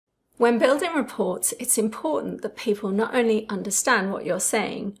When building reports, it's important that people not only understand what you're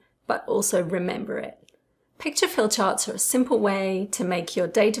saying, but also remember it. Picture fill charts are a simple way to make your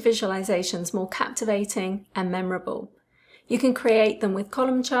data visualizations more captivating and memorable. You can create them with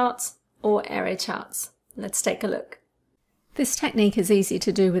column charts or area charts. Let's take a look. This technique is easy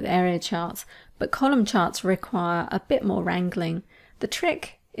to do with area charts, but column charts require a bit more wrangling. The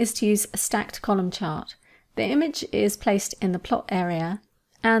trick is to use a stacked column chart. The image is placed in the plot area,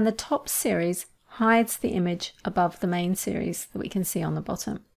 and the top series hides the image above the main series that we can see on the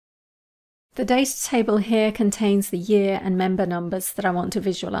bottom. The data table here contains the year and member numbers that I want to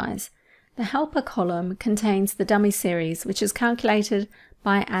visualize. The helper column contains the dummy series, which is calculated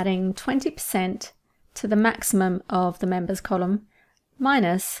by adding 20% to the maximum of the members column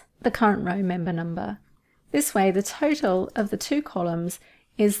minus the current row member number. This way the total of the two columns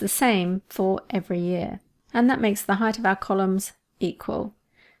is the same for every year, and that makes the height of our columns equal.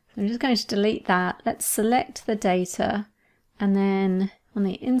 I'm just going to delete that. Let's select the data, and then on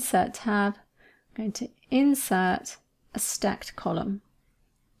the Insert tab, I'm going to insert a stacked column.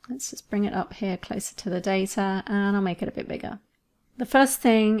 Let's just bring it up here closer to the data, and I'll make it a bit bigger. The first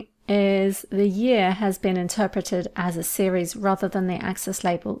thing is the year has been interpreted as a series rather than the axis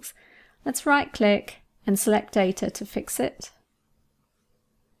labels. Let's right-click and select data to fix it.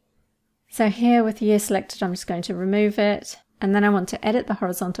 So here with year selected, I'm just going to remove it. And then I want to edit the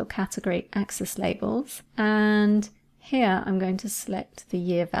horizontal category axis labels. And here I'm going to select the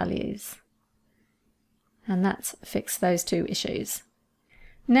year values. And that's fixed those two issues.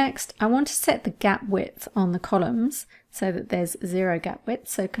 Next, I want to set the gap width on the columns so that there's 0 gap width.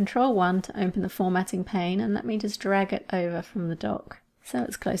 So Control-1 to open the formatting pane, and let me just drag it over from the dock so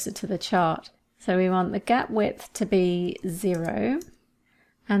it's closer to the chart. So we want the gap width to be 0.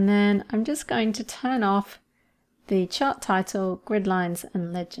 And then I'm just going to turn off the chart title, grid lines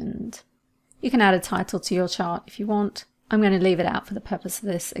and legend. You can add a title to your chart if you want. I'm going to leave it out for the purpose of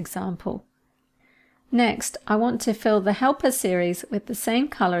this example. Next, I want to fill the helper series with the same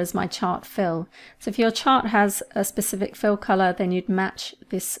color as my chart fill. So if your chart has a specific fill color, then you'd match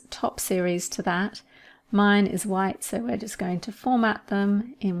this top series to that. Mine is white, so we're just going to format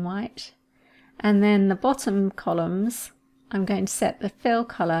them in white. And then the bottom columns, I'm going to set the fill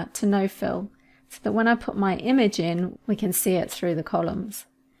color to no fill, so that when I put my image in, we can see it through the columns.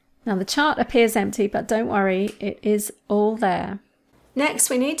 Now the chart appears empty, but don't worry, it is all there. Next,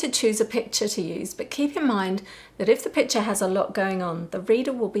 we need to choose a picture to use, but keep in mind that if the picture has a lot going on, the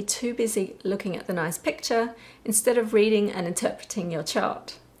reader will be too busy looking at the nice picture instead of reading and interpreting your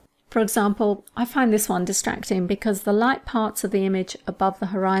chart. For example, I find this one distracting because the light parts of the image above the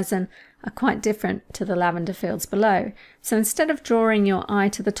horizon are quite different to the lavender fields below. So instead of drawing your eye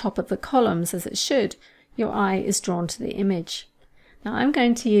to the top of the columns as it should, your eye is drawn to the image. Now I'm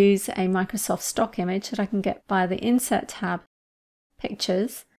going to use a Microsoft stock image that I can get via the Insert tab,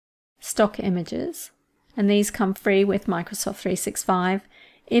 Pictures, Stock Images, and these come free with Microsoft 365.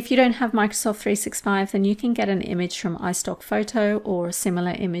 If you don't have Microsoft 365, then you can get an image from iStock Photo or a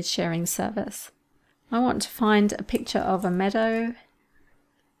similar image sharing service. I want to find a picture of a meadow,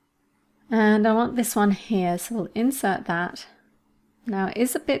 and I want this one here, so we'll insert that. Now it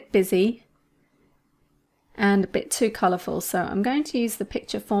is a bit busy and a bit too colourful, so I'm going to use the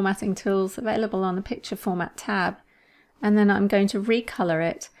picture formatting tools available on the Picture Format tab, and then I'm going to recolor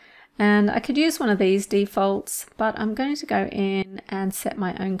it. And I could use one of these defaults, but I'm going to go in and set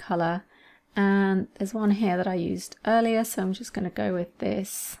my own color. And there's one here that I used earlier, so I'm just going to go with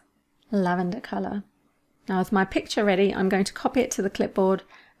this lavender color. Now with my picture ready, I'm going to copy it to the clipboard,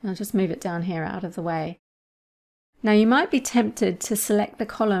 and I'll just move it down here out of the way. Now you might be tempted to select the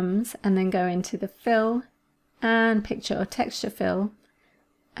columns and then go into the fill and picture or texture fill,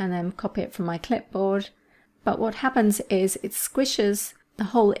 and then copy it from my clipboard. But what happens is it squishes the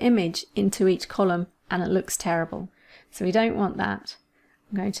whole image into each column and it looks terrible. So we don't want that.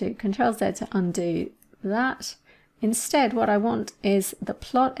 I'm going to Ctrl-Z to undo that. Instead, what I want is the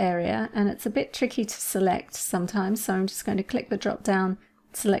plot area, and it's a bit tricky to select sometimes, so I'm just going to click the drop down,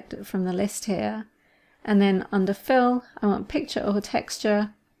 select it from the list here, and then under fill I want picture or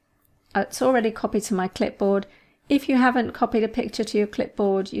texture. It's already copied to my clipboard. If you haven't copied a picture to your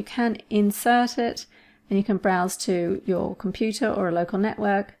clipboard, you can insert it, and you can browse to your computer or a local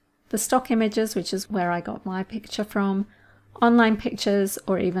network, the stock images, which is where I got my picture from, online pictures,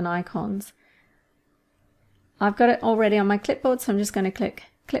 or even icons. I've got it already on my clipboard, so I'm just going to click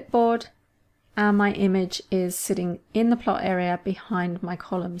clipboard, and my image is sitting in the plot area behind my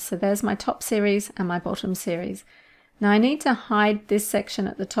columns. So there's my top series and my bottom series. Now I need to hide this section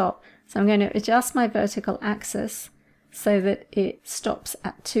at the top, so I'm going to adjust my vertical axis so that it stops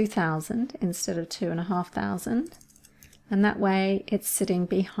at 2000 instead of 2500, and that way it's sitting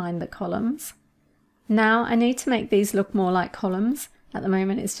behind the columns. Now I need to make these look more like columns. At the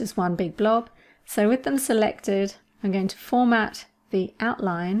moment it's just one big blob, so with them selected I'm going to format the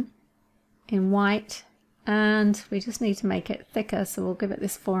outline in white, and we just need to make it thicker, so we'll give it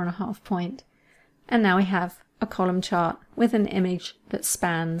this 4.5 point, and now we have a column chart with an image that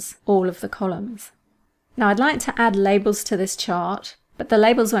spans all of the columns. Now I'd like to add labels to this chart, but the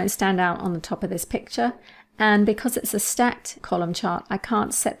labels won't stand out on the top of this picture, and because it's a stacked column chart I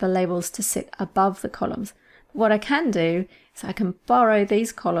can't set the labels to sit above the columns. What I can do is I can borrow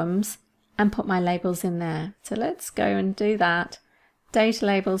these columns and put my labels in there. So let's go and do that. Data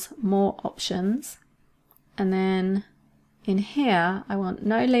labels, more options, and then in here I want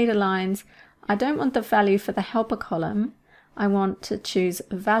no leader lines. I don't want the value for the helper column. I want to choose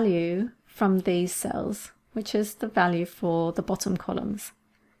value from these cells, which is the value for the bottom columns.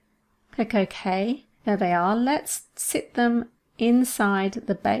 Click OK. There they are. Let's sit them inside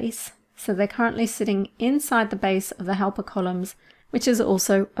the base. So they're currently sitting inside the base of the helper columns, which is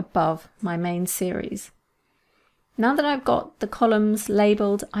also above my main series. Now that I've got the columns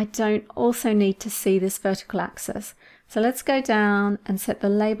labeled, I don't also need to see this vertical axis. So let's go down and set the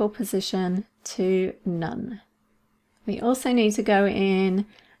label position to none. We also need to go in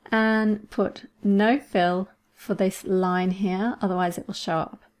and put no fill for this line here, otherwise it will show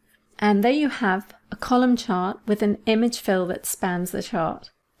up. And there you have a column chart with an image fill that spans the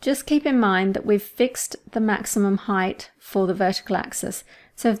chart. Just keep in mind that we've fixed the maximum height for the vertical axis,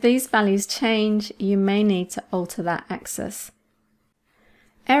 so if these values change you may need to alter that axis.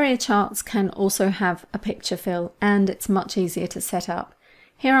 Area charts can also have a picture fill, and it's much easier to set up.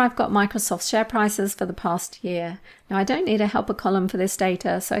 Here I've got Microsoft share prices for the past year. Now I don't need a helper column for this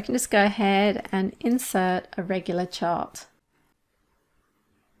data, so I can just go ahead and insert a regular chart.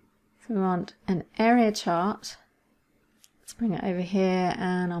 So we want an area chart. Let's bring it over here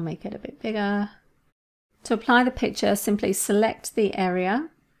and I'll make it a bit bigger. To apply the picture, simply select the area,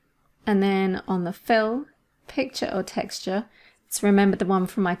 and then on the fill, picture or texture, let's remember the one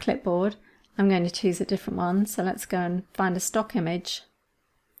from my clipboard. I'm going to choose a different one, so let's go and find a stock image.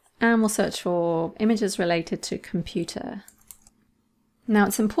 And we'll search for images related to computer. Now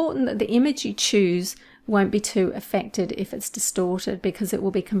it's important that the image you choose won't be too affected if it's distorted, because it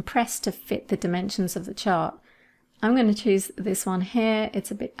will be compressed to fit the dimensions of the chart. I'm going to choose this one here. It's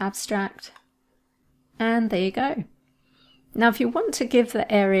a bit abstract. And there you go. Now if you want to give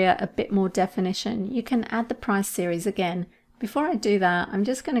the area a bit more definition, you can add the price series again. Before I do that, I'm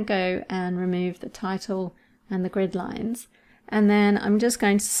just going to go and remove the title and the grid lines. And then I'm just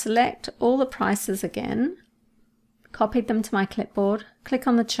going to select all the prices again, copy them to my clipboard, click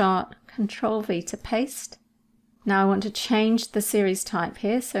on the chart, Ctrl V to paste. Now I want to change the series type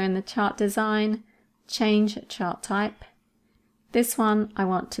here, so in the chart design, change chart type. This one I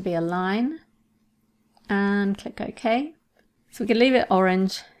want to be a line, and click OK. So we can leave it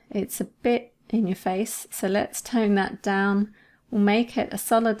orange, it's a bit in your face, so let's tone that down. We'll make it a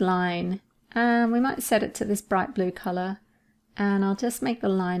solid line, and we might set it to this bright blue color. And I'll just make the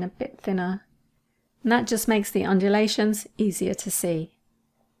line a bit thinner, and that just makes the undulations easier to see.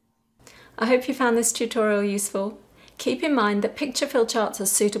 I hope you found this tutorial useful. Keep in mind that picture fill charts are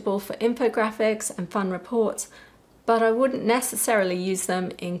suitable for infographics and fun reports, but I wouldn't necessarily use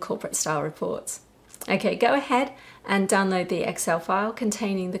them in corporate style reports. Okay, go ahead and download the Excel file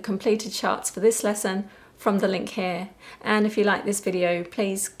containing the completed charts for this lesson from the link here. And if you like this video,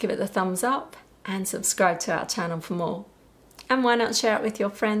 please give it the thumbs up and subscribe to our channel for more. And why not share it with your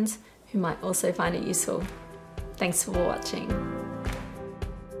friends who might also find it useful. Thanks for watching.